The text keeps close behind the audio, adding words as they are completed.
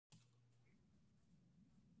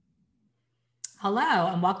Hello,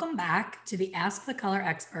 and welcome back to the Ask the Color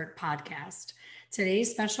Expert podcast. Today's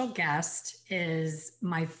special guest is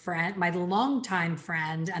my friend, my longtime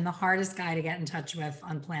friend, and the hardest guy to get in touch with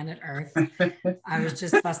on planet Earth. I was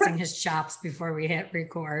just busting his chops before we hit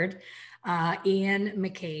record. Ian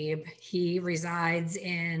McCabe. He resides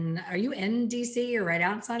are you in DC or right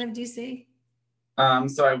outside of DC?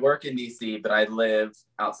 So I work in DC, but I live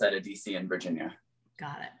outside of DC in Virginia.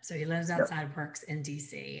 Got it. So he lives outside of Perks in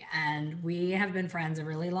DC, and we have been friends a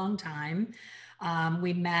really long time.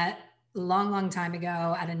 We met a long time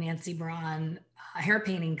ago at a Nancy Braun hair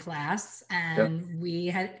painting class, and we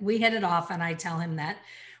hit it off. And I tell him that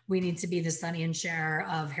we need to be the Sonny and Cher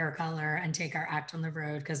of hair color and take our act on the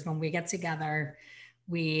road, because when we get together,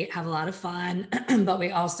 we have a lot of fun, but we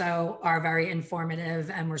also are very informative,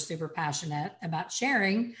 and we're super passionate about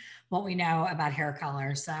sharing what we know about hair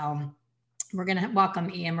color. So we're going to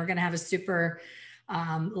welcome Ian. We're going to have a super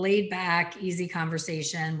laid back, easy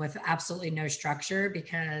conversation with absolutely no structure,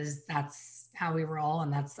 because that's how we roll,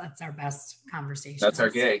 and that's our best conversation. That's our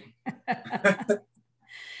gig.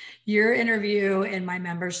 Your interview in my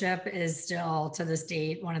membership is still, to this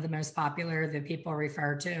date, one of the most popular that people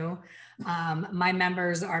refer to. My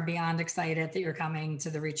members are beyond excited that you're coming to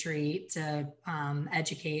the retreat to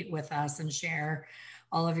educate with us and share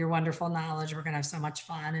all of your wonderful knowledge. We're going to have so much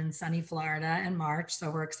fun in sunny Florida in March.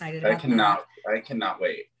 So we're excited about that. I cannot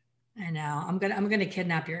wait. I know. I'm going to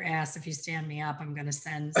kidnap your ass if you stand me up. I'm going to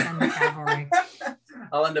send the cavalry.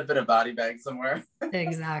 I'll end up in a body bag somewhere.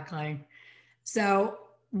 Exactly. So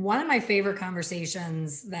one of my favorite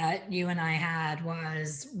conversations that you and I had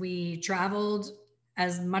was, we traveled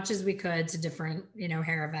as much as we could to different,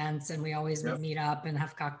 hair events. And we always would meet up and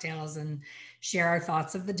have cocktails and share our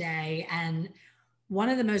thoughts of the day. And one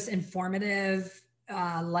of the most informative,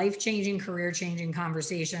 life-changing, career-changing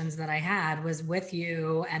conversations that I had was with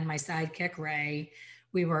you and my sidekick, Ray.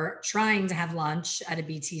 We were trying to have lunch at a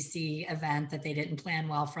BTC event that they didn't plan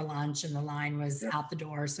well for lunch, and the line was out the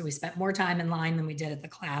door. So we spent more time in line than we did at the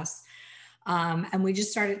class. And we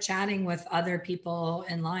just started chatting with other people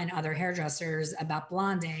in line, other hairdressers, about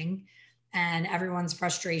blonding and everyone's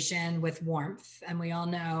frustration with warmth. And we all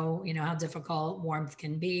know, how difficult warmth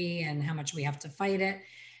can be and how much we have to fight it.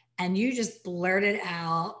 And you just blurted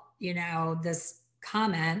out, this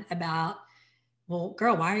comment about, well,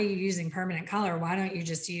 girl, why are you using permanent color? Why don't you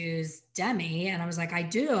just use demi? And I was like, I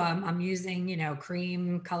do. I'm using,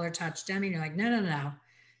 cream color touch demi. And you're like, no.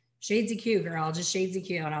 Shades EQ, girl, just shades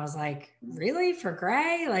EQ. And I was like, really? For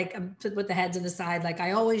gray? Like, with the head to the side. Like,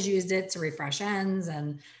 I always used it to refresh ends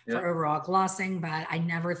and for overall glossing, but I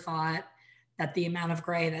never thought that the amount of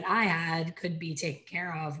gray that I had could be taken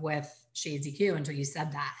care of with shades EQ until you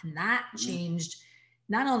said that. And that changed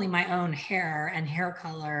not only my own hair and hair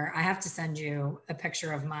color. I have to send you a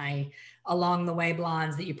picture of my along the way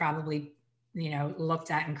blondes that you probably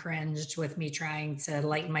looked at and cringed with me trying to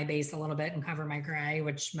lighten my base a little bit and cover my gray,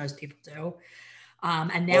 which most people do.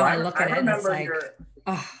 And now I look at it and it's like,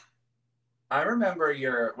 I remember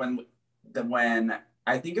when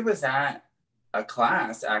I think it was at a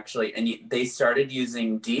class actually, and they started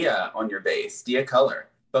using Dia on your base, Dia color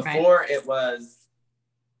before it was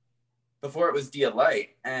Dia light,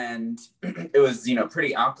 and it was,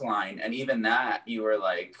 pretty alkaline. And even that, you were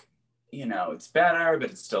like, it's better, but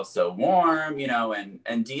it's still so warm,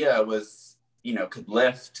 and Dia was, could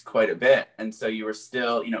lift quite a bit. And so you were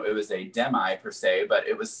still, it was a demi per se, but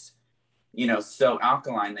it was, so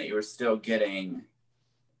alkaline that you were still getting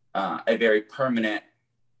a very permanent,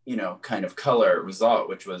 kind of color result,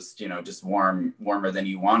 which was, just warmer than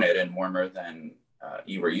you wanted and warmer than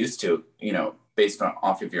you were used to, based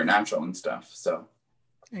off of your natural and stuff. So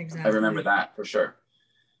exactly. I remember that for sure.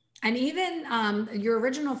 And even your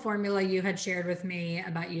original formula you had shared with me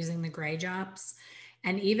about using the gray drops.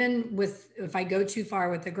 And even if I go too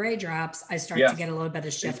far with the gray drops, I start to get a little bit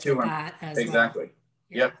of shift with that as well. Exactly.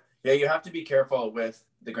 Yep. Yeah, you have to be careful with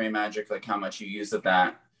the gray magic, like how much you use of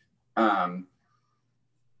that. And,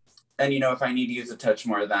 if I need to use a touch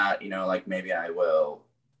more of that, like maybe I will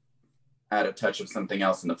add a touch of something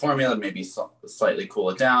else in the formula, maybe slightly cool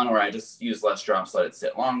it down, or I just use less drops, let it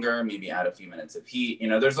sit longer, maybe add a few minutes of heat.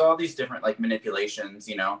 There's all these different like manipulations,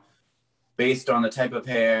 based on the type of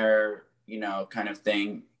hair, kind of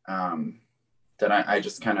thing, that I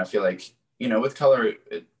just kind of feel like, with color,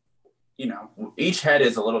 each head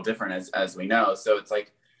is a little different as we know. So it's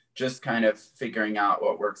like just kind of figuring out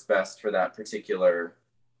what works best for that particular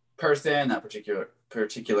person, that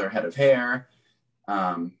particular head of hair.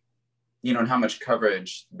 And how much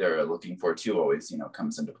coverage they're looking for too always,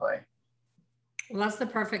 comes into play. Well, that's the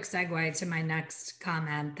perfect segue to my next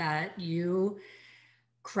comment, that you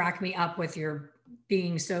crack me up with your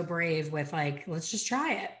being so brave with like, let's just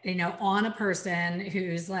try it, you know, on a person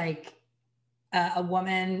who's like a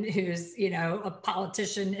woman who's, you know, a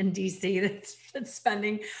politician in DC that's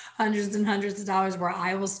spending hundreds and hundreds of dollars, where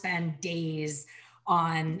I will spend days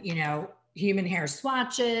on, you know, human hair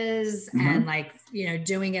swatches and like, you know,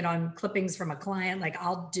 doing it on clippings from a client. Like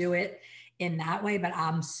I'll do it in that way, but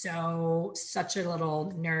I'm such a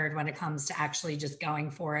little nerd when it comes to actually just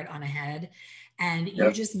going for it on a head. And you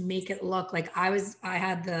just make it look like I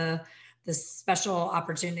had the special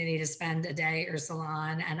opportunity to spend a day at your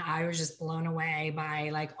salon, and I was just blown away by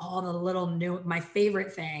like all the little new, my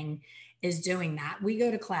favorite thing is doing that. We go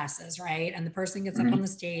to classes, right? And the person gets up on the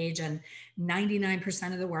stage and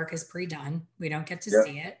 99% of the work is pre-done. We don't get to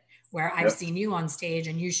see it. Where I've seen you on stage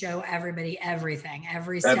and you show everybody everything,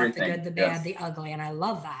 every step, the good, the bad, the ugly. And I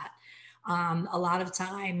love that. A lot of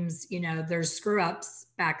times, you know, there's screw ups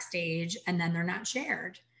backstage and then they're not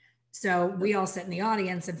shared. So we all sit in the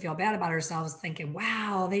audience and feel bad about ourselves thinking,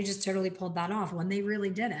 wow, they just totally pulled that off when they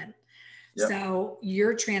really didn't. Yep. So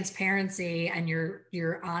your transparency and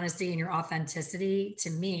your honesty and your authenticity, to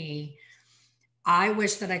me, I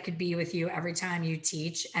wish that I could be with you every time you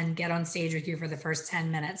teach and get on stage with you for the first 10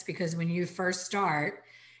 minutes, because when you first start,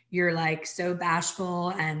 you're like so bashful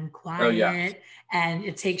and quiet and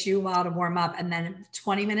it takes you a while to warm up. And then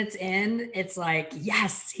 20 minutes in, it's like,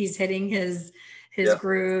 yes, he's hitting his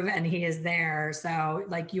groove and he is there. So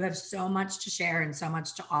like you have so much to share and so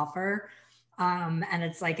much to offer. And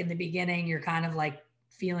it's like in the beginning, you're kind of like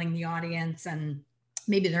feeling the audience and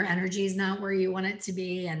maybe their energy is not where you want it to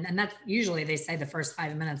be. And that's usually, they say the first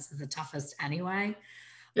 5 minutes is the toughest anyway.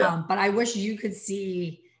 But I wish you could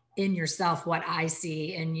see in yourself what I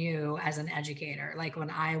see in you as an educator. Like when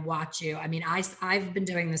I watch you, I mean, I've been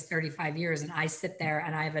doing this 35 years and I sit there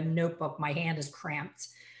and I have a notebook. My hand is cramped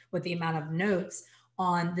with the amount of notes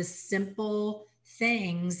on the simple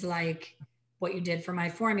things like what you did for my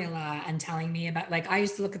formula and telling me about, like, I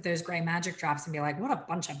used to look at those gray magic drops and be like, what a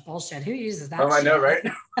bunch of bullshit. Who uses that? Oh, I know, right?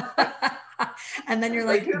 And then you're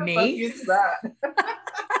like, me? Use that.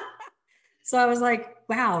 So I was like,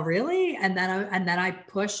 wow, really? And then I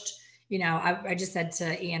pushed, you know, I just said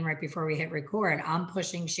to Ian right before we hit record, I'm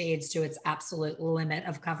pushing shades to its absolute limit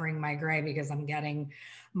of covering my gray because I'm getting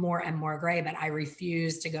more and more gray, but I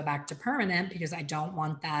refuse to go back to permanent because I don't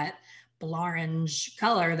want that orange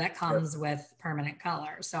color that comes with permanent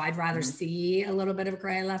color. So I'd rather see a little bit of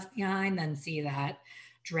gray left behind than see that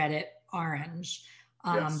dreaded orange.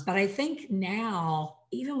 But I think now,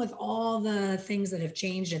 even with all the things that have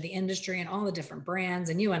changed in the industry and all the different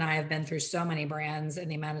brands, and you and I have been through so many brands in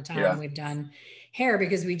the amount of time we've done hair,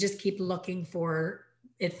 because we just keep looking for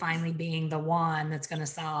it finally being the one that's going to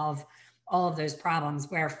solve all of those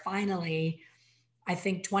problems, where finally, I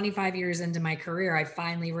think 25 years into my career, I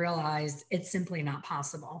finally realized it's simply not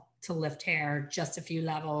possible to lift hair just a few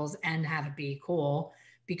levels and have it be cool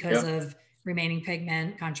because of remaining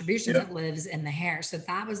pigment contributions that lives in the hair. So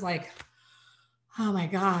that was like, oh my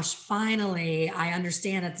gosh, finally, I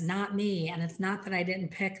understand it's not me. And it's not that I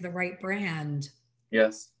didn't pick the right brand.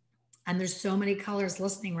 Yes. And there's so many colors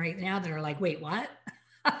listening right now that are like, wait, what?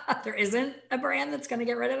 There isn't a brand that's going to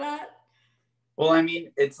get rid of that? Well, I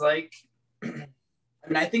mean, it's like, I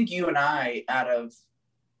mean, I think you and I,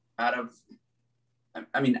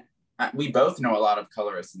 we both know a lot of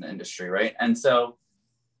colorists in the industry, right? And so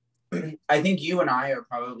I think you and I are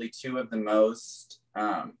probably two of the most,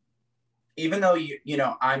 even though you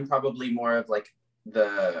know, I'm probably more of like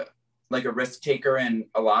a risk taker in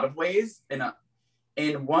a lot of ways.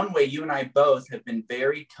 In one way, you and I both have been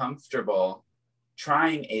very comfortable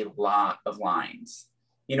trying a lot of lines.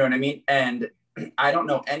 You know what I mean? And I don't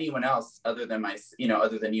know anyone else other than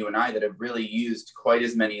you and I that have really used quite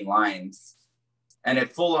as many lines. And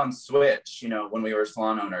it full on switch, you know, when we were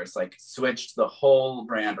salon owners, like switched the whole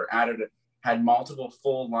brand or had multiple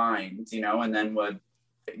full lines, you know, and then would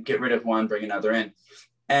get rid of one, bring another in.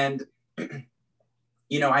 And,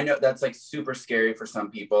 you know, I know that's like super scary for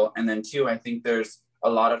some people. And then two, I think there's a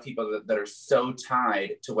lot of people that are so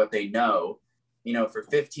tied to what they know. You know, for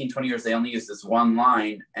 15, 20 years, they only use this one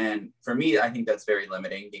line. And for me, I think that's very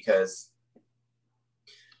limiting because,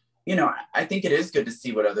 you know, I think it is good to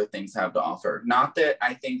see what other things have to offer. Not that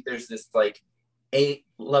I think there's this like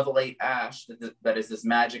level 8 ash that is this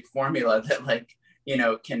magic formula that, like, you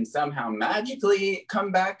know, can somehow magically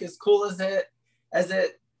come back as cool as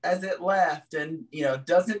it left and, you know,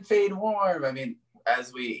 doesn't fade warm. I mean,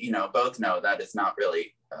 as we, you know, both know, that is not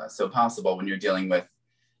really so possible when you're dealing with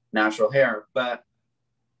natural hair. But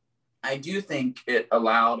I do think it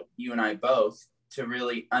allowed you and I both to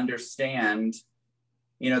really understand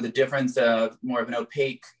the difference of more of an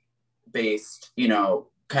opaque based,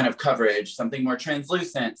 kind of coverage, something more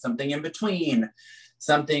translucent, something in between,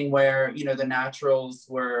 something where, the naturals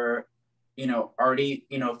were, already,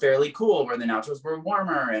 fairly cool, where the naturals were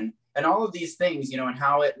warmer, and all of these things, and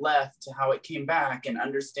how it left to how it came back, and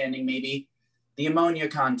understanding maybe the ammonia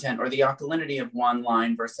content or the alkalinity of one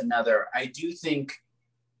line versus another. I do think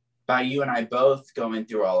by you and I both going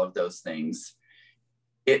through all of those things,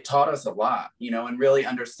 it taught us a lot, and really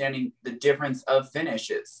understanding the difference of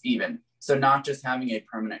finishes even. So not just having a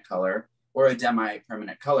permanent color or a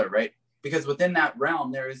demi-permanent color, right? Because within that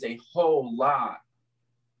realm, there is a whole lot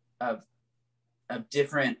of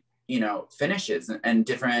different, finishes and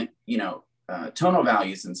different, tonal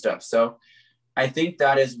values and stuff. So I think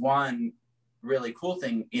that is one really cool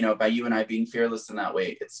thing, by you and I being fearless in that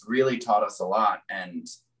way. It's really taught us a lot. And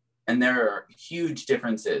there are huge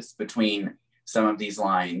differences between some of these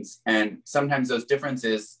lines. And sometimes those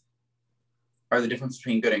differences are the difference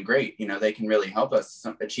between good and great. They can really help us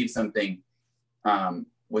achieve something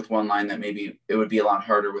with one line that maybe it would be a lot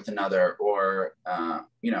harder with another, or,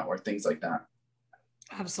 or things like that.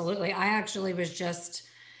 Absolutely. I actually was just,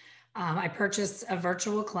 I purchased a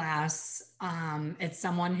virtual class. It's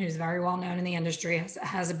someone who's very well known in the industry,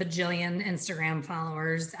 has a bajillion Instagram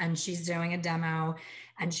followers, and she's doing a demo,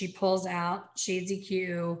 and she pulls out Shades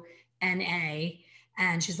EQ NA,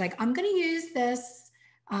 and she's like, I'm going to use this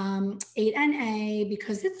 8NA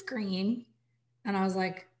because it's green. And I was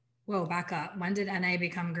like, whoa, back up. When did NA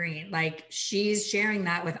become green? Like, she's sharing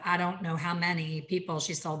that with, I don't know how many people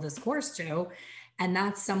she sold this course to. And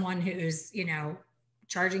that's someone who's,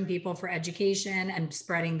 charging people for education and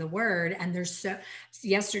spreading the word. And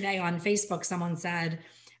yesterday on Facebook, someone said,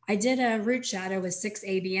 I did a root shadow with 6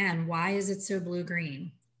 ABN. Why is it so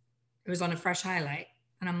blue-green? It was on a fresh highlight.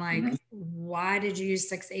 And I'm like, why did you use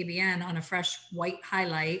 6 ABN on a fresh white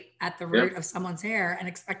highlight at the root of someone's hair and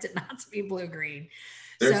expect it not to be blue-green?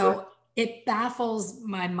 So it baffles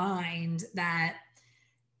my mind that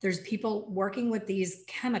there's people working with these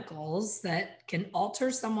chemicals that can alter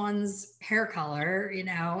someone's hair color,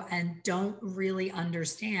 and don't really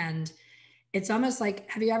understand. It's almost like,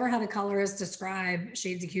 have you ever had a colorist describe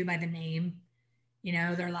Shades EQ by the name?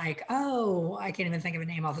 They're like, oh, I can't even think of a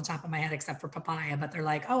name off the top of my head except for papaya, but they're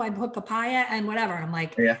like, oh, I put papaya and whatever. I'm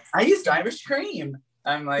like, I used Irish cream.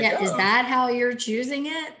 I'm like, is that how you're choosing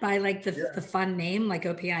it, by like the fun name, like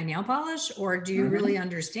OPI nail polish? Or do you really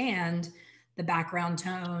understand the background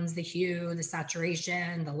tones, the hue, the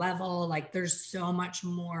saturation, the level? Like, there's so much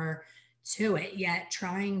more to it. Yet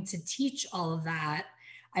trying to teach all of that,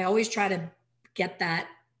 I always try to get that,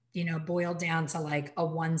 boiled down to like a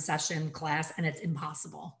 1-session class, and it's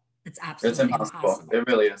impossible. It's absolutely impossible. It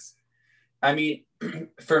really is. I mean,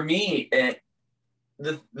 for me,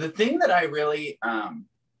 the thing that I really, I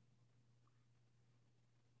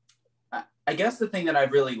guess the thing that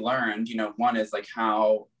I've really learned, one is like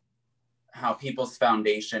how people's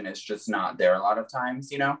foundation is just not there a lot of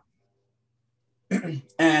times,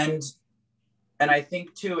 and I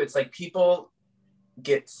think too, it's like people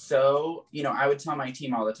get so, I would tell my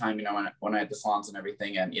team all the time, when I had the salons and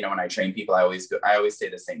everything, and, when I train people, I always say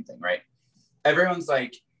the same thing, right? Everyone's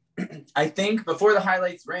like, I think before the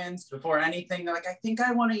highlights rinsed, before anything, they're like, I think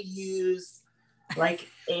I want to use like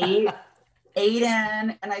 8N,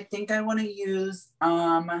 and I think I want to use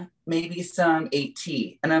maybe some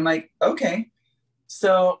 8T. And I'm like, okay,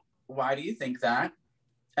 so why do you think that?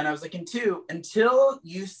 And I was like, until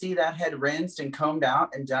you see that head rinsed and combed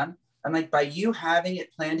out and done, I'm like, by you having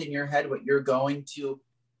it planned in your head what you're going to,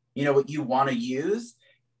 what you want to use,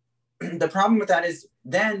 the problem with that is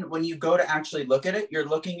then when you go to actually look at it, you're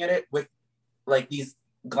looking at it with like these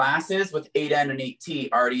glasses with 8N and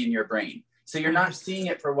 8T already in your brain. So you're not seeing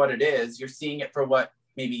it for what it is. You're seeing it for what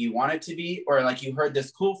maybe you want it to be, or like you heard this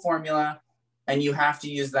cool formula and you have to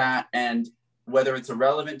use that. And whether it's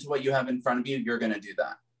irrelevant to what you have in front of you, you're going to do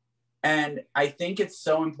that. And I think it's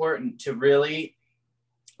so important to really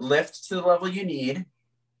lift to the level you need.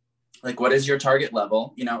 Like, what is your target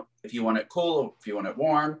level? If you want it cool, if you want it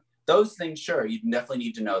warm, those things, sure, you definitely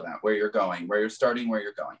need to know that, where you're going, where you're starting, where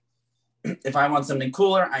you're going. If I want something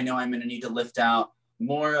cooler, I know I'm going to need to lift out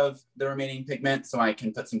more of the remaining pigment so I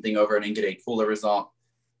can put something over it and get a cooler result.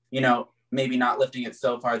 Maybe not lifting it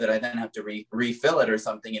so far that I then have to refill it or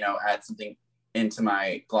something, add something into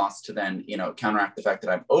my gloss to then, counteract the fact that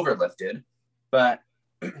I've overlifted. But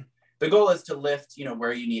the goal is to lift,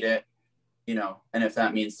 where you need it, and if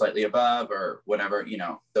that means slightly above or whatever,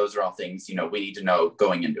 those are all things, we need to know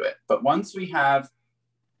going into it. But once we have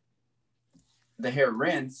the hair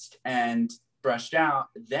rinsed and brushed out,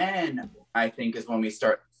 then I think is when we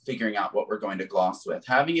start figuring out what we're going to gloss with.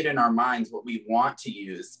 Having it in our minds what we want to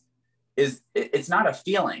use it's not a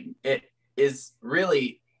feeling. It is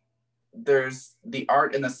really, there's the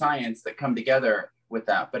art and the science that come together with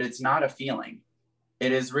that, but it's not a feeling.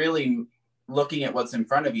 It is really looking at what's in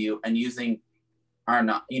front of you and using our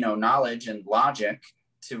knowledge and logic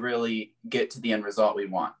to really get to the end result we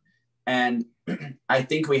want. And I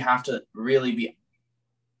think we have to really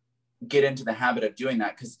get into the habit of doing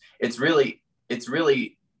that, because it's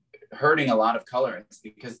really hurting a lot of colorists,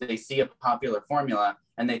 because they see a popular formula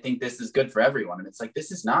and they think this is good for everyone, and it's like,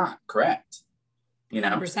 this is not correct.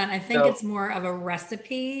 100%. I think it's more of a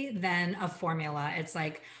recipe than a formula. It's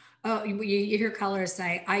like, oh, you hear colorists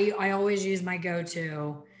say, I always use my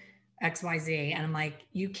go-to XYZ. And I'm like,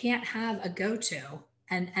 you can't have a go-to.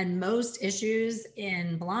 And most issues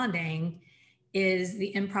in blonding is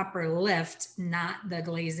the improper lift, not the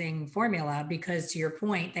glazing formula, because to your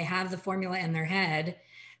point, they have the formula in their head.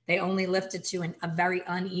 They only lift it to a very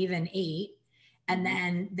uneven 8. And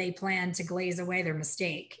then they plan to glaze away their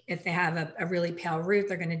mistake. If they have a really pale root,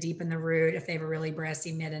 they're going to deepen the root. If they have a really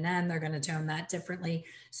brassy mid and end, they're going to tone that differently.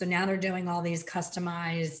 So now they're doing all these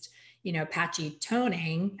customized, patchy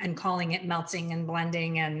toning and calling it melting and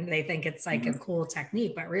blending. And they think it's like a cool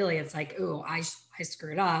technique, but really it's like, ooh, I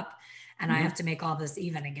screwed up and I have to make all this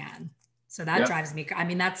even again. So that drives me. I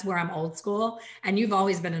mean, that's where I'm old school, and you've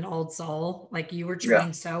always been an old soul. Like, you were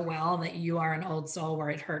trained so well that you are an old soul, where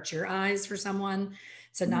it hurts your eyes for someone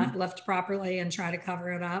to not lift properly and try to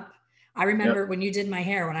cover it up. I remember when you did my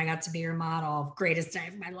hair, when I got to be your model, greatest day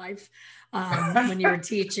of my life, when you were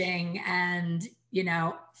teaching. And,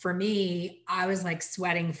 for me, I was like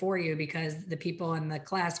sweating for you, because the people in the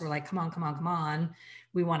class were like, come on, come on, come on.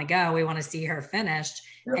 We want to go. We want to see her finished.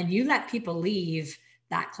 And you let people leave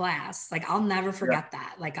that class. Like, I'll never forget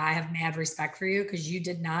that. Like, I have mad respect for you, because you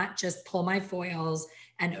did not just pull my foils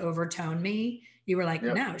and overtone me. You were like,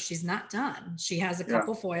 no, she's not done. She has a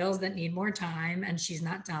couple foils that need more time, and she's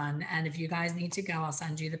not done. And if you guys need to go, I'll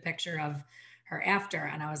send you the picture of her after.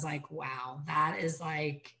 And I was like, wow, that is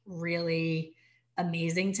like really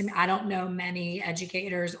amazing to me. I don't know many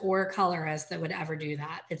educators or colorists that would ever do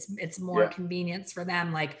that. It's more convenience for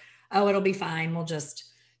them. Like, oh, it'll be fine. We'll just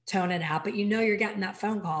tone it out. But you're getting that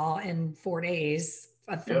phone call in 4 days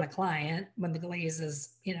from the client when the glaze is,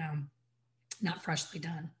 not freshly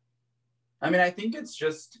done. I mean, I think it's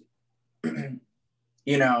just, there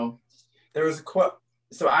was a quote.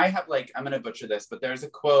 So I have I'm going to butcher this, but there's a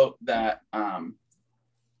quote that, that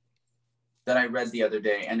I read the other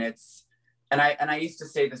day, and I used to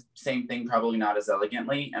say the same thing, probably not as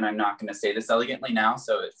elegantly, and I'm not going to say this elegantly now.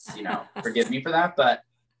 So it's, forgive me for that, but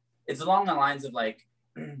it's along the lines of like,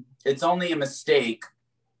 it's only a mistake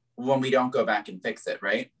when we don't go back and fix it,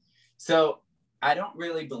 right? So I don't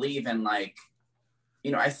really believe in I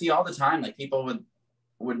see all the time, people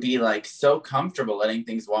would be so comfortable letting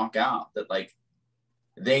things walk out that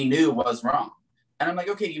they knew was wrong. And I'm like,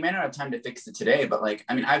 okay, you may not have time to fix it today, but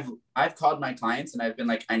I've called my clients and I've been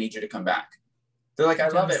like, I need you to come back. They're like, I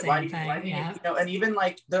love it. Why do you and even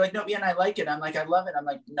they're like, no, Ian, I like it. I'm like, I love it. I'm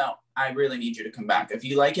like, no, I really need you to come back. If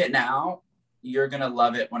you like it now, you're going to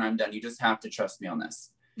love it when I'm done. You just have to trust me on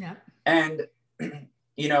this. Yeah. And,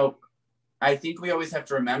 I think we always have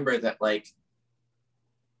to remember that,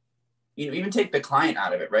 even take the client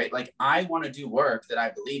out of it, right? I want to do work that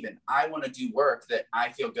I believe in. I want to do work that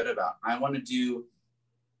I feel good about. I want to do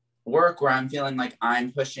work where I'm feeling like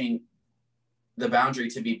I'm pushing the boundary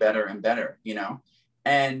to be better and better,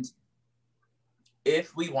 And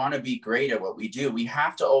if we want to be great at what we do, we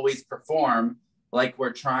have to always perform like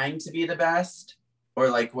we're trying to be the best, or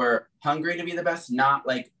like we're hungry to be the best, not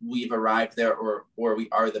like we've arrived there or we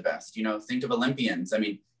are the best. Think of Olympians. I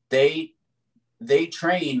mean, they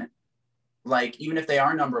train, even if they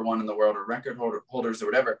are number one in the world or record holders or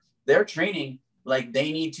whatever, they're training like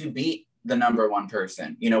they need to beat the number one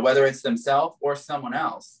person, whether it's themselves or someone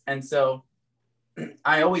else. And so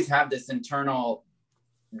I always have this internal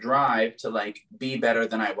drive to be better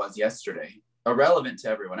than I was yesterday, irrelevant to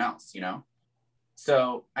everyone else,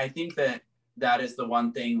 So I think that is the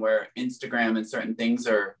one thing where Instagram and certain things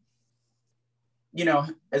are,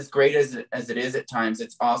 as great as it is at times,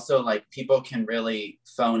 it's also people can really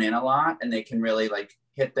phone in a lot, and they can really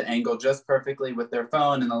hit the angle just perfectly with their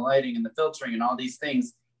phone and the lighting and the filtering and all these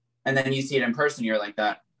things. And then you see it in person, you're like,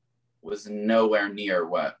 that was nowhere near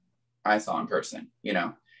what I saw in person,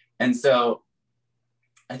 And so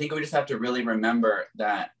I think we just have to really remember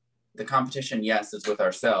that the competition, yes, is with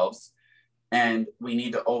ourselves, and we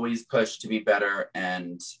need to always push to be better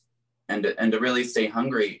and to really stay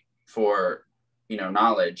hungry for,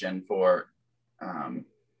 knowledge and for,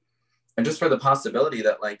 And just for the possibility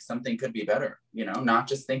that like something could be better, you know, not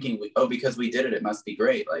just thinking, oh, because we did it, it must be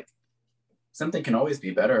great. Like something can always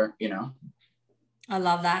be better, you know? I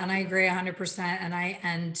love that. And I agree 100%.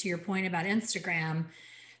 And to your point about Instagram,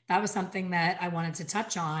 that was something that I wanted to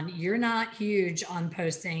touch on. You're not huge on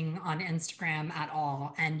posting on Instagram at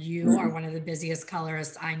all. And you are one of the busiest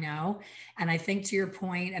colorists I know. And I think to your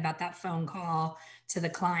point about that phone call to the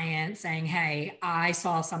client saying, hey, I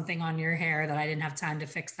saw something on your hair that I didn't have time to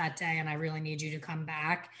fix that day, and I really need you to come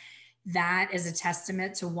back. That is a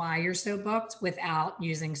testament to why you're so booked without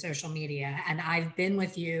using social media. And I've been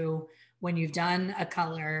with you when you've done a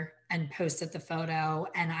color and posted the photo,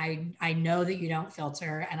 and I know that you don't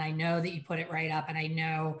filter, and I know that you put it right up, and I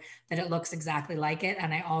know that it looks exactly like it.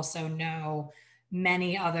 And I also know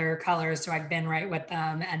many other colors, so I've been right with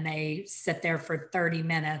them, and they sit there for 30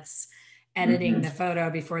 minutes editing the photo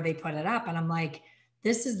before they put it up. And I'm like,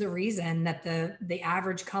 this is the reason that the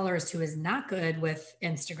average colorist who is not good with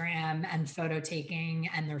Instagram and photo taking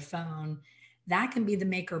and their phone, that can be the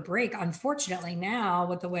make or break, unfortunately, now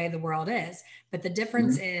with the way the world is. But the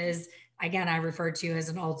difference is, again, I referred to you as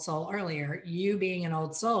an old soul earlier. You being an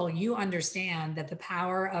old soul, you understand that the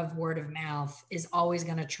power of word of mouth is always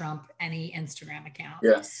going to trump any Instagram account.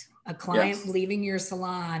 Yes. A client leaving your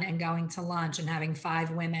salon and going to lunch and having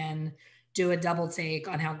 5 women do a double take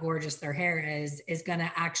on how gorgeous their hair is going to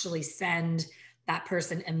actually send that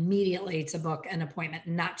person immediately to book an appointment,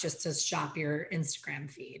 not just to shop your Instagram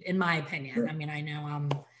feed, in my opinion. I mean, I know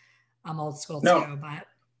I'm old school too, but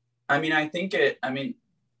I mean,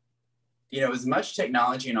 you know, as much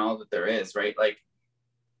technology and all that there is, right? Like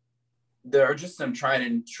there are just some tried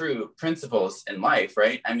and true principles in life,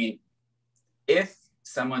 right? I mean, if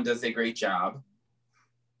someone does a great job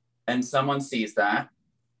and someone sees that,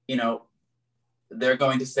 you know, they're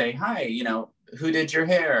going to say, hi, you know, who did your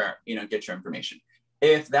hair? You know, get your information.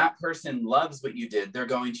 If that person loves what you did, they're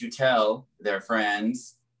going to tell their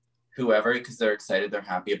friends, whoever, because they're excited, they're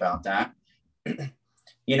happy about that.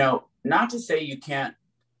 You know, not to say you can't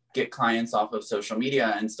get clients off of social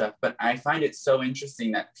media and stuff, but I find it so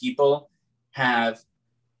interesting that people have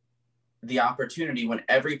the opportunity when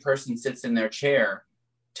every person sits in their chair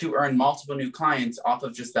to earn multiple new clients off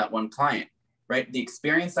of just that one client, right? The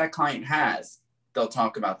experience that client has, they'll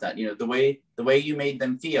talk about that, you know, the way you made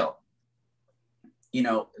them feel, you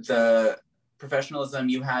know, the professionalism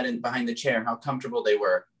you had in behind the chair, how comfortable they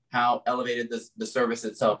were, how elevated the service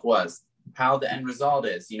itself was, how the end result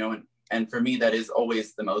is, you know, and for me, that is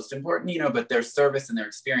always the most important, you know, but their service and their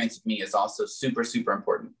experience with me is also super, super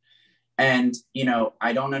important. And, you know,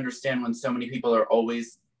 I don't understand when so many people are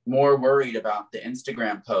always more worried about the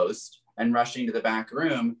Instagram post and rushing to the back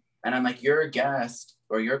room. And I'm like, you're a guest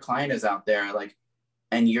or your client is out there, like,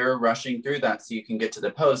 and you're rushing through that so you can get to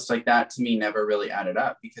the post. Like that to me never really added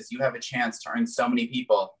up, because you have a chance to earn so many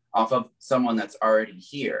people off of someone that's already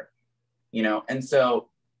here, you know? And so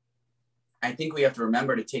I think we have to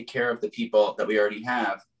remember to take care of the people that we already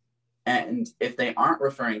have. And if they aren't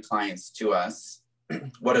referring clients to us,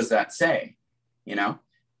 what does that say? You know?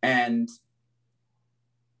 And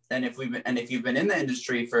if you've been in the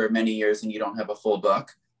industry for many years and you don't have a full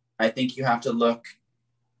book, I think you have to look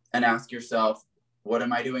and ask yourself, what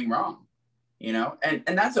am I doing wrong? You know, and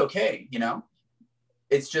that's okay. You know,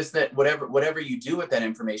 it's just that whatever you do with that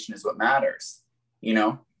information is what matters. You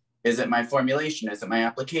know, is it my formulation? Is it my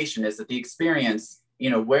application? Is it the experience?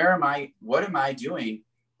 You know, what am I doing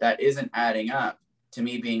that isn't adding up to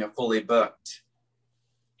me being a fully booked,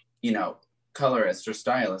 you know, colorist or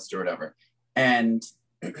stylist or whatever? And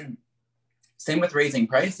same with raising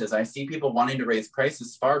prices. I see people wanting to raise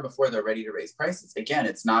prices far before they're ready to raise prices. Again,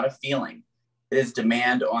 it's not a feeling. It is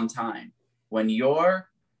demand on time. When your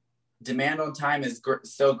demand on time is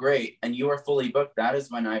so great and you are fully booked, that is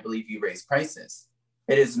when I believe you raise prices.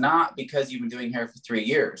 It is not because you've been doing hair for 3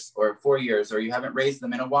 years or 4 years, or you haven't raised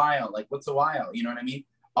them in a while. Like, what's a while? You know what I mean?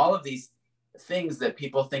 All of these things that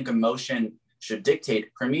people think emotion should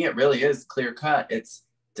dictate, for me, it really is clear cut. It's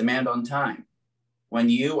demand on time. When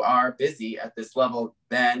you are busy at this level,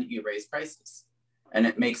 then you raise prices. And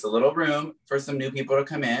it makes a little room for some new people to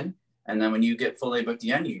come in. And then when you get fully booked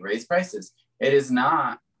again, you raise prices. It is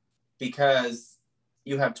not because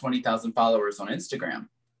you have 20,000 followers on Instagram,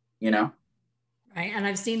 you know? Right. And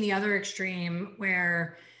I've seen the other extreme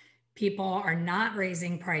where people are not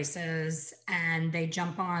raising prices and they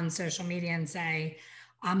jump on social media and say,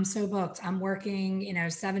 I'm so booked. I'm working, you know,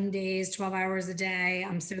 7 days, 12 hours a day.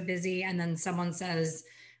 I'm so busy. And then someone says,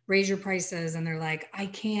 raise your prices. And they're like, I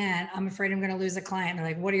can't, I'm afraid I'm going to lose a client. And they're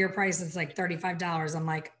like, what are your prices? It's like $35. I'm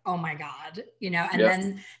like, oh my God, you know,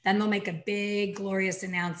 and then they'll make a big glorious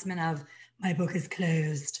announcement of my book is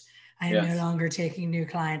closed. I am no longer taking new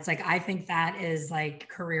clients. Like, I think that is like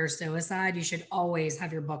career suicide. You should always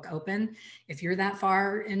have your book open. If you're that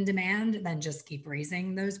far in demand, then just keep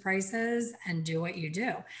raising those prices and do what you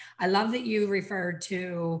do. I love that you referred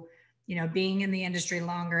to, you know, being in the industry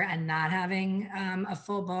longer and not having a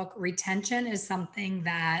full book. Retention is something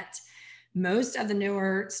that most of the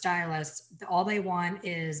newer stylists, all they want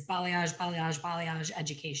is balayage, balayage, balayage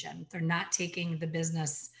education. They're not taking the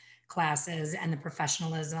business classes and the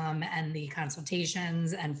professionalism and the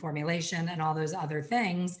consultations and formulation and all those other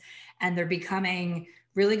things. And they're becoming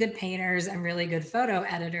really good painters and really good photo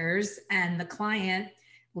editors. And the client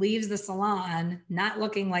leaves the salon not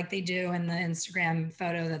looking like they do in the Instagram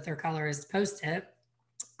photo that their colorist posted.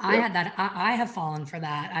 I had that. I have fallen for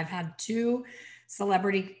that. I've had two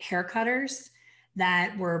celebrity hair cutters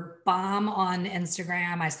that were bomb on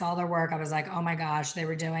Instagram. I saw their work. I was like, oh my gosh, they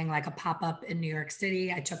were doing like a pop-up in New York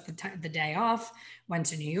City. I took the day off, went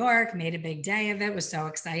to New York, made a big day of it, was so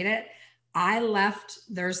excited. I left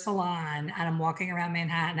their salon and I'm walking around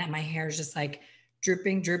Manhattan and my hair is just like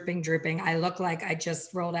drooping, drooping, drooping. I look like I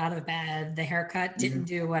just rolled out of bed. The haircut didn't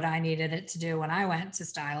do what I needed it to do when I went to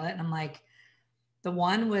style it. And I'm like, the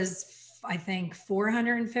one was, I think,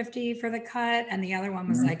 450 for the cut, and the other one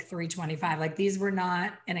was like 325. Like, these were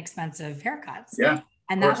not inexpensive haircuts. Yeah.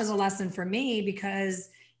 And that was a lesson for me because,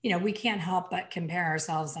 you know, we can't help but compare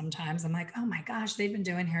ourselves sometimes. I'm like, oh my gosh, they've been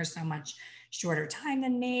doing hair so much shorter time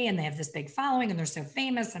than me, and they have this big following, and they're so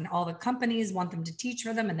famous, and all the companies want them to teach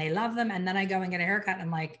for them, and they love them. And then I go and get a haircut, and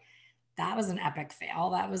I'm like, that was an epic fail.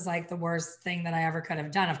 That was like the worst thing that I ever could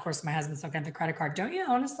have done. Of course, my husband's looking at the credit card. Don't you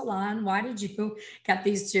own a salon? Why did you get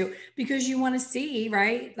these two? Because you want to see,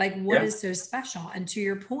 right? Like, what is so special? And to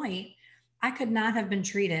your point, I could not have been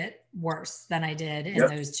treated worse than I did in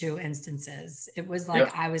those two instances. It was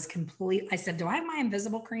like I was I said, do I have my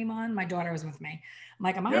invisible cream on? My daughter was with me. I'm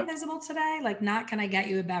like, am I invisible today? Like, not, can I get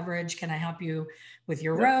you a beverage? Can I help you with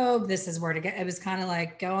your robe? This is where to get. It was kind of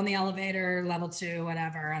like, go on the elevator, level 2,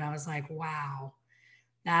 whatever. And I was like, wow,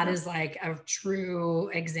 that is like a true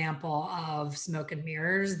example of smoke and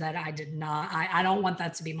mirrors that I did not, I don't want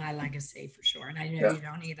that to be my legacy for sure. And I know you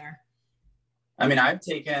don't either. I mean,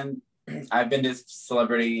 I've been to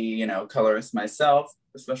celebrity, you know, colorists myself,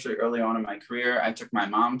 especially early on in my career. I took my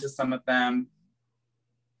mom to some of them.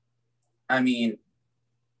 I mean,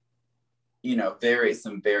 you know,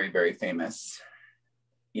 some very, very famous,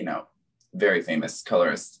 you know, very famous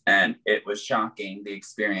colorists. And it was shocking, the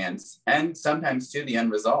experience, and sometimes too, the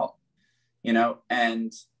end result, you know,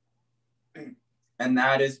 and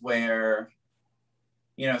that is where,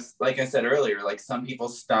 you know, like I said earlier, like, some people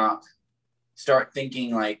start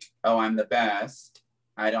thinking like, oh, I'm the best,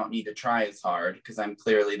 I don't need to try as hard because I'm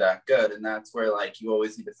clearly that good. And that's where, like, you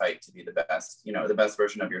always need to fight to be the best, you know, the best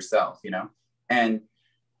version of yourself, you know, and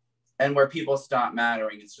where people stop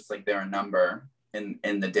mattering, it's just like they're a number in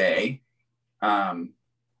the day. And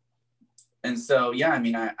so, yeah, I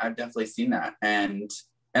mean, I've definitely seen that. And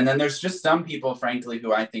then there's just some people, frankly,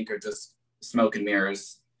 who I think are just smoke and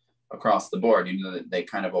mirrors across the board. You know, they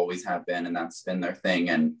kind of always have been, and that's been their thing.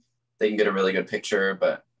 And they can get a really good picture,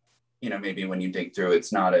 but, you know, maybe when you dig through,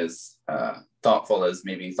 it's not as thoughtful as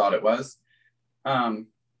maybe you thought it was.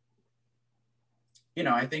 You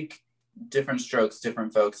know, I think different strokes,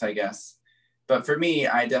 different folks, I guess. But for me,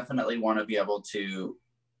 I definitely want to be able to,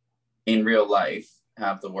 in real life,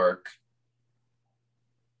 have the work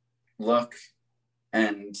look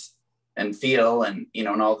and feel, and, you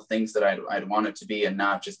know, and all the things that I'd want it to be, and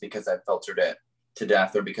not just because I've filtered it to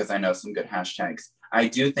death or because I know some good hashtags. I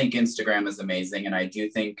do think Instagram is amazing, and I do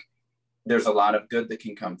think there's a lot of good that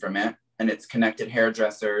can come from it, and it's connected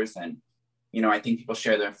hairdressers. And, you know, I think people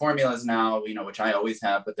share their formulas now, you know, which I always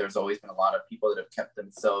have, but there's always been a lot of people that have kept them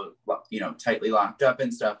so, you know, tightly locked up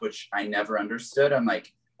and stuff, which I never understood. I'm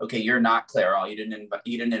like, okay, you're not Clairol. You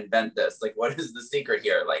didn't invent this. Like, what is the secret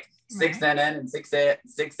here? Like, 6NN and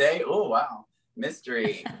 6A. Oh, wow.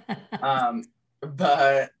 Mystery.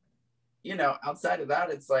 But, you know, outside of that,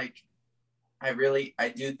 it's like, I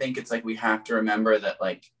do think it's like, we have to remember that,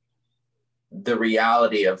 like, the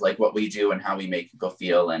reality of like what we do and how we make people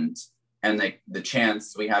feel, and the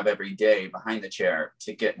chance we have every day behind the chair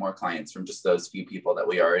to get more clients from just those few people that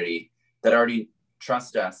already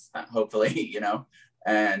trust us, hopefully, you know,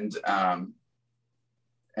 and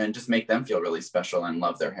just make them feel really special and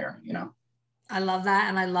love their hair, you know. I love that.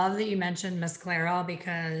 And I love that you mentioned Miss Clairol,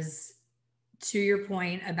 because to your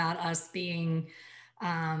point about us being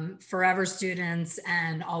forever students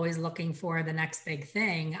and always looking for the next big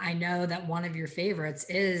thing, I know that one of your favorites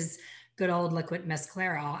is good old liquid Miss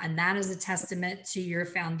Clairol. And that is a testament to your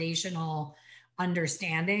foundational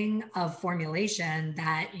understanding of formulation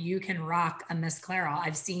that you can rock a Miss Clairol.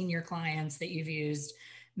 I've seen your clients that you've used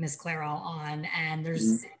Miss Clairol on, and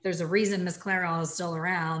there's a reason Miss Clairol is still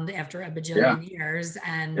around after a bajillion years,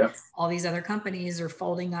 and all these other companies are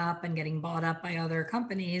folding up and getting bought up by other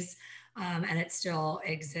companies, and it still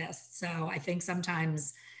exists. So I think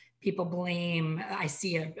sometimes people blame, I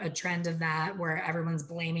see a trend of that where everyone's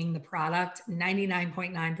blaming the product.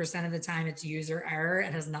 99.9% of the time it's user error.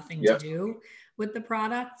 It has nothing to do with the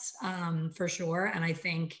product, for sure. And I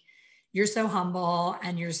think you're so humble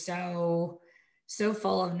and you're so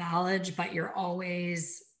full of knowledge, but you're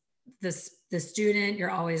always the student,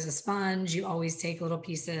 you're always a sponge. You always take little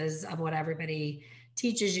pieces of what everybody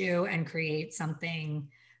teaches you and create something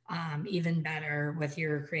even better with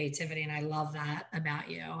your creativity. And I love that about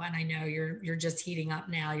you. And I know you're just heating up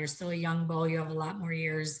now. You're still a young bull. You have a lot more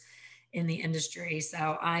years in the industry.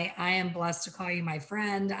 So I am blessed to call you my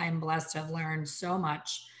friend. I'm blessed to have learned so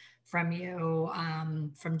much from you,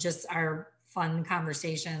 from just our fun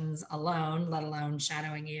conversations alone, let alone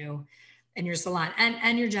shadowing you in your salon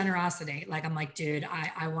and your generosity. Like, I'm like, dude,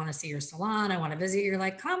 I want to see your salon. I want to visit. You're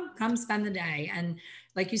like, come spend the day. And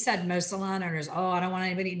like you said, most salon owners, oh, I don't want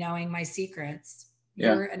anybody knowing my secrets.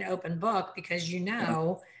 You're an open book because you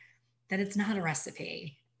know that it's not a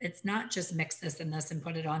recipe. It's not just mix this and this and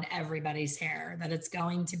put it on everybody's hair, that it's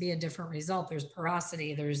going to be a different result. There's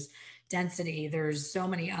porosity, there's density, there's so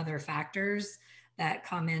many other factors that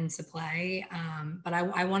come into play. But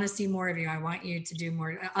I want to see more of you. I want you to do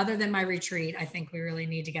more. Other than my retreat, I think we really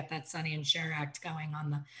need to get that Sonny and Cher act going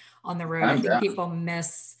on the road. I think people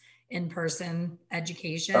miss in-person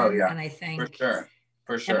education. And I think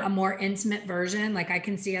for sure a more intimate version. Like, I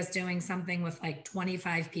can see us doing something with like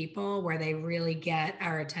 25 people where they really get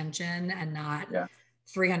our attention and not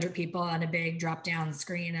 300 people on a big drop down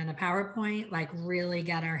screen and a PowerPoint. Like, really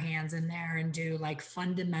get our hands in there and do like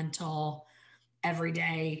fundamental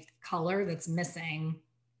everyday color that's missing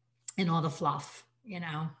in all the fluff, you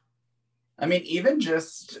know? I mean, even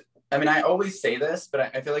just, I mean, I always say this,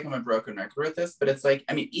 but I feel like I'm a broken record with this, but it's like,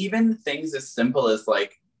 I mean, even things as simple as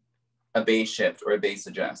like a base shift or a base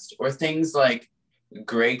adjust, or things like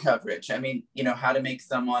gray coverage. I mean, you know, how to make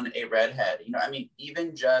someone a redhead, you know, I mean,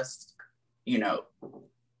 even just, you know,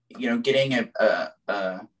 getting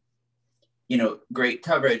a you know, great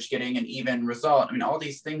coverage, getting an even result. I mean, all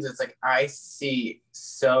these things, it's like, I see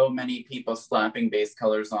so many people slapping base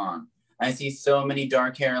colors on. I see so many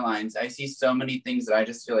dark hairlines. I see so many things that I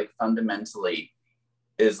just feel like fundamentally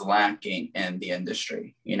is lacking in the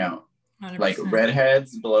industry, you know, 100%. Like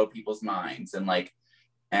redheads blow people's minds, and like,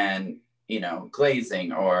 and, you know,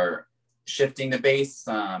 glazing or shifting the base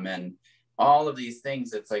some, and all of these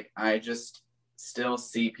things. It's like, I just still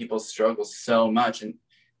see people struggle so much. And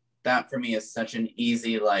that for me is such an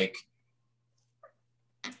easy, like,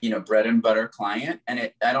 you know, bread and butter client.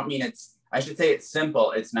 And I don't mean I should say it's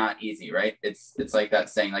simple. It's not easy, right? It's like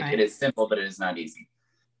that saying, like, It is simple, but it is not easy.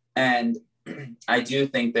 And I do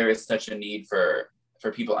think there is such a need for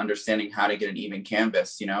people understanding how to get an even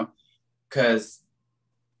canvas, you know, because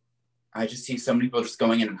I just see so many people just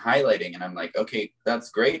going in and highlighting, and I'm like, okay,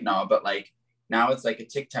 that's great and all, but like, now it's like a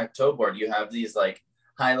tic-tac-toe board. You have these like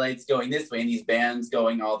highlights going this way and these bands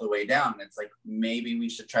going all the way down. And it's like, maybe we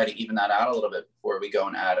should try to even that out a little bit before we go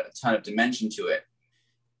and add a ton of dimension to it.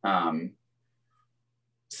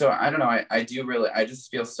 So I don't know. I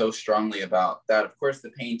just feel so strongly about that. Of course,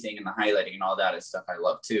 the painting and the highlighting and all that is stuff I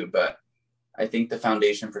love too. But I think the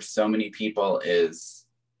foundation for so many people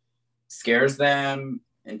scares them,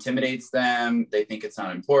 intimidates them. They think it's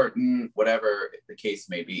not important, whatever the case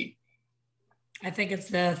may be. I think it's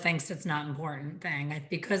the thinks it's not important thing,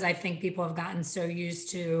 because I think people have gotten so used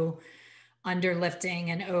to underlifting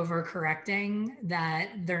and overcorrecting that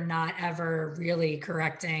they're not ever really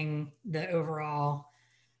correcting the overall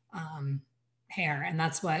hair. And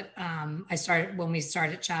that's what I started when we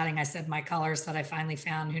started chatting. I said my colorist that I finally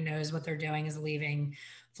found who knows what they're doing is leaving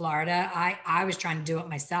Florida. I was trying to do it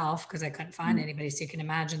myself because I couldn't find anybody. So you can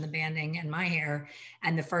imagine the banding in my hair.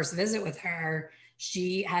 And the first visit with her,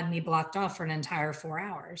 she had me blocked off for an entire 4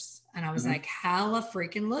 hours. And I was like, hella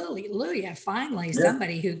freaking Luya. Finally,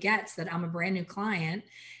 somebody who gets that I'm a brand new client.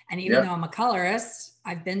 And even though I'm a colorist,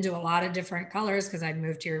 I've been to a lot of different colors because I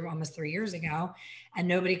moved here almost 3 years ago, and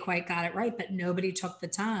nobody quite got it right, but nobody took the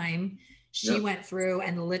time. She went through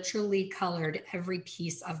and literally colored every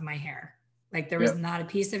piece of my hair. Like, there was not a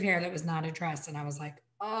piece of hair that was not addressed. And I was like,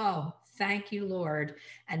 oh, thank you, Lord.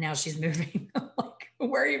 And now she's moving. I'm like,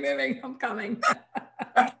 where are you moving? I'm coming.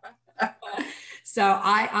 So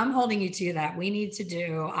I'm holding you to that. We need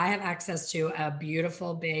to I have access to a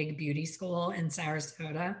beautiful big beauty school in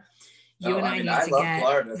Sarasota. You and I need I to love get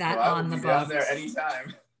Florida, that so I on will the be down books. there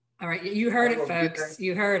anytime. All right, you heard it, folks.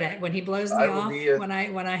 You heard it. When he blows me off, when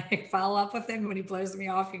I follow up with him, when he blows me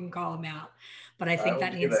off, you can call him out. But I think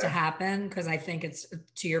that needs to happen because I think it's,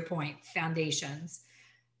 to your point, foundations.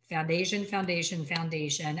 Foundation.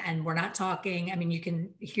 And we're not talking, I mean, you can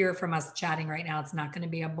hear from us chatting right now, it's not going to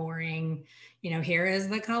be a boring, here is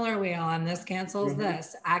the color wheel and this cancels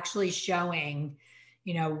this. Actually showing,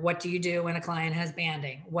 what do you do when a client has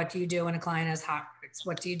banding? What do you do when a client has hot roots?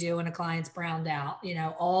 What do you do when a client's browned out?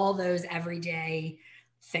 All those everyday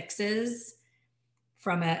fixes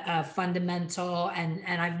from a fundamental, and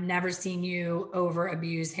I've never seen you over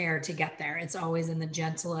abuse hair to get there. It's always in the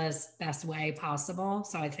gentlest, best way possible.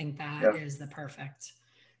 So I think that is the perfect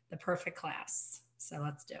class. So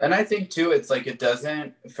let's do it. And I think too, it's like, it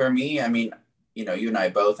doesn't, for me, I mean, you and I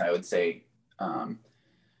both, I would say, I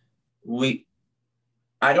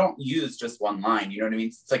don't use just one line, you know what I mean?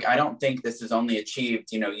 It's like, I don't think this is only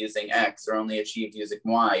achieved, using X or only achieved using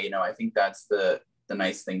Y. I think that's the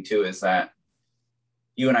nice thing too, is that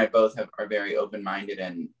you and I both are very open-minded,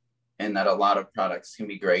 and that a lot of products can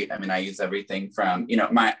be great. I mean, I use everything from,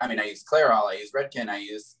 I use Clairol, I use Redken, I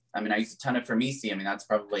use a ton of Firmisi. I mean, that's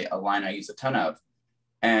probably a line I use a ton of.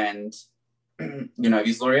 And, I've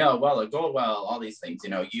used L'Oreal, Wella, Goldwell, all these things,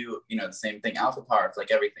 the same thing, Alpha Parf,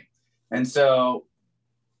 like everything. And so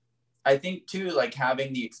I think too, like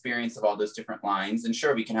having the experience of all those different lines, and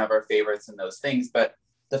sure, we can have our favorites and those things, but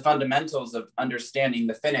the fundamentals of understanding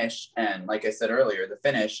the finish, and like I said earlier, the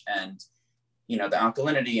finish and, the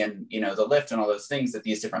alkalinity and, the lift and all those things that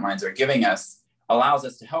these different lines are giving us allows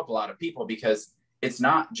us to help a lot of people, because it's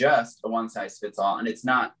not just a one size fits all, and it's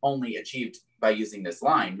not only achieved by using this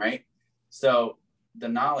line, right? So the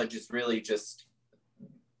knowledge is really just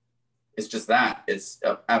that it's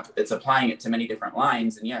applying it to many different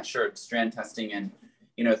lines. And yeah, sure, it's strand testing and,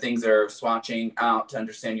 things are swatching out to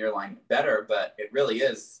understand your line better, but it really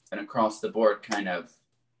is an across the board kind of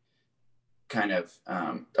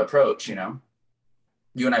approach. You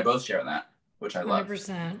and I both share that, which I love.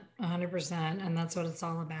 100%, and that's what it's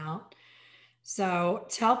all about. So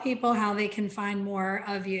tell people how they can find more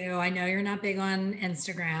of you. I know you're not big on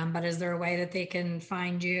Instagram, but is there a way that they can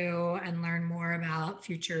find you and learn more about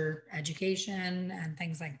future education and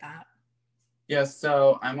things like that? Yeah,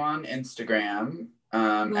 so I'm on Instagram.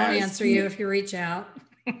 Won't answer you if you reach out.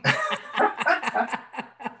 I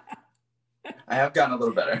have gotten a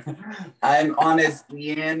little better. I'm on as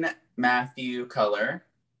Ian Matthew Color.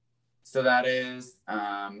 So that is,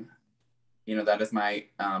 that is my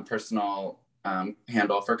personal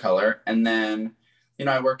handle for color. And then,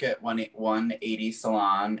 I work at 180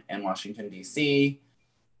 Salon in Washington, D.C.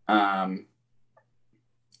 So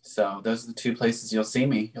those are the two places you'll see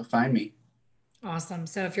me. You'll find me. Awesome.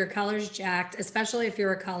 So if your color's jacked, especially if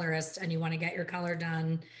you're a colorist and you want to get your color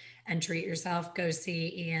done and treat yourself, go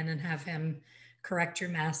see Ian and have him correct your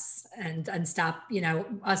mess and stop,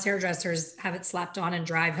 us hairdressers have it slapped on and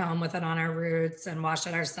drive home with it on our roots and wash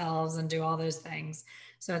it ourselves and do all those things.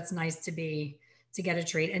 So it's nice to get a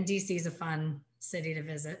treat. And DC is a fun city to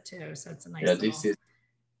visit too. So it's a nice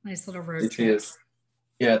little road trip.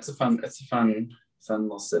 It's a fun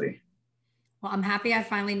little city. Well, I'm happy I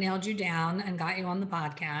finally nailed you down and got you on the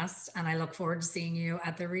podcast, and I look forward to seeing you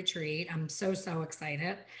at the retreat. I'm so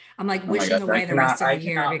excited. I'm like wishing away the rest of the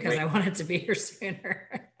year because I wanted to be here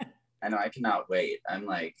sooner. I know, I cannot wait. I'm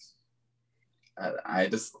like,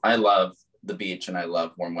 I love the beach and I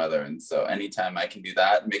love warm weather. And so anytime I can do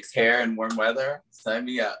that, mix hair and warm weather, sign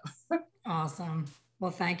me up. Awesome.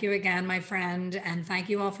 Well, thank you again, my friend. And thank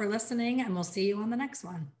you all for listening, and we'll see you on the next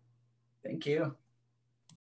one. Thank you.